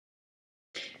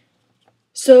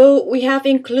So we have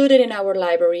included in our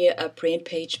library a print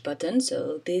page button.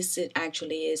 So this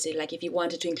actually is like if you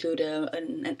wanted to include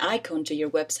an icon to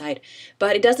your website,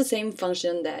 but it does the same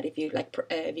function that if you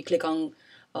if you click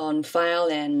on file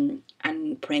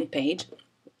and print page.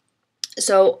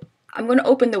 So I'm going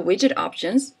to open the widget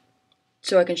options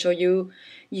so I can show you.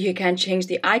 You can change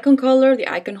the icon color, the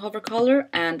icon hover color,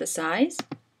 and the size.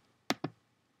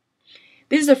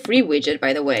 This is a free widget,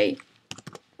 by the way.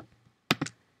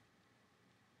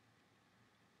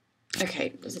 Okay,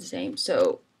 this is the same.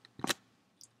 So,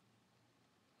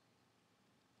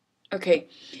 okay.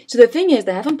 So the thing is,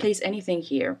 they haven't placed anything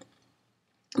here.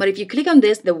 But if you click on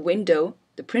this, the window,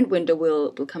 the print window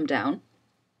will come down.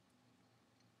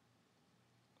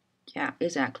 Yeah,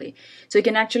 exactly. So you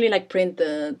can actually like print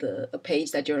a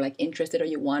page that you're like interested or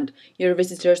you want your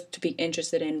visitors to be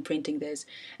interested in printing this.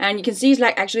 And you can see it's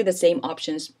like actually the same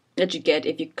options that you get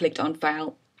if you clicked on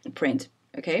file and print.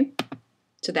 Okay,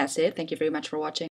 so that's it. Thank you very much for watching.